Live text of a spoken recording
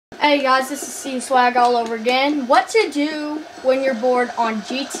Hey guys, this is C-Swag all over again. What to do when you're bored on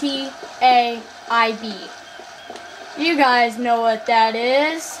GTA IB. You guys know what that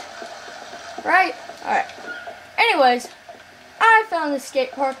is, right? Alright. Anyways, I found this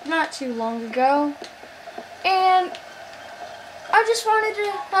skate park not too long ago, and I just wanted to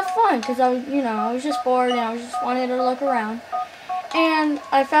have fun because I was just bored and I just wanted to look around. And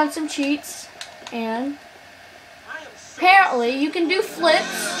I found some cheats, and apparently you can do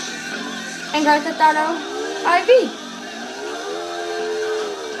flips in Grand Theft Auto IB.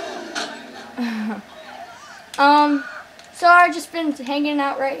 So I've just been hanging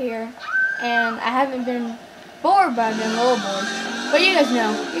out right here, and I haven't been bored, but I've been a little bored. But you guys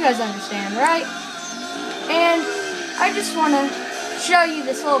know, you guys understand, right? And I just want to show you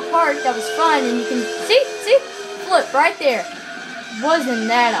this little park that was fun, and you can see, flip right there. Wasn't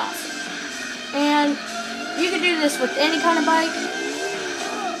that awesome? And you can do this with any kind of bike,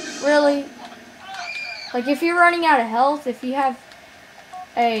 really. Like if you're running out of health, if you have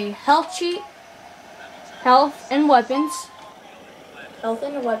a health cheat, health and weapons,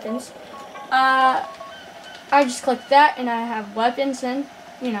 I just click that and I have weapons and,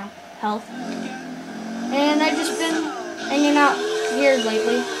 health. And I've just been hanging out here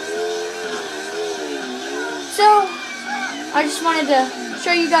lately. So, I just wanted to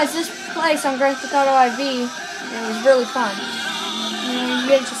show you guys this place on Grand Theft Auto IV, and it was really fun.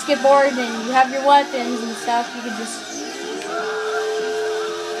 You can just get bored and you have your weapons and stuff. You can just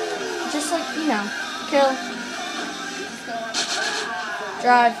like, kill,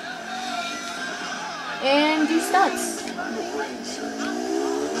 drive, and do stunts.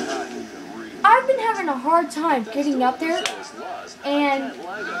 I've been having a hard time getting up there, and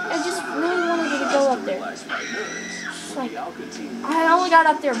I just really wanted to go up there. Just like, I only got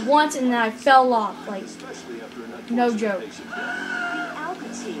up there once and then I fell off, like, no joke.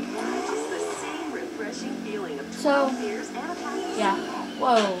 So, yeah,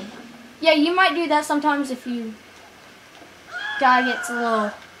 whoa. Yeah, you might do that sometimes if you guy gets a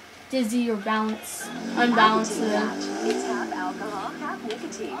little dizzy or unbalanced.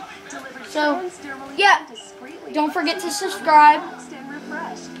 So, yeah, don't forget to subscribe.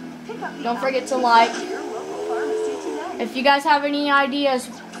 Don't forget to like. If you guys have any ideas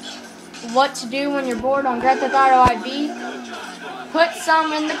what to do when you're bored on Grand Theft Auto IB, put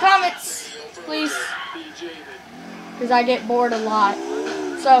some in the comments, please, because I get bored a lot.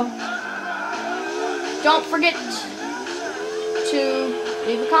 So, don't forget to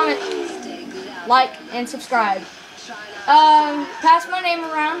leave a comment, like, and subscribe. Pass my name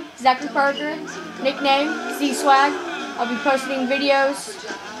around, Zachary Parker, nickname C-Swag. I'll be posting videos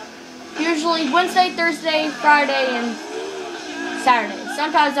usually Wednesday, Thursday, Friday, and Saturday.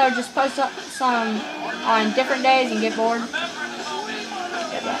 Sometimes I'll just post some on different days and get bored.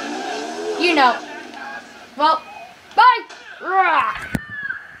 Well, bye!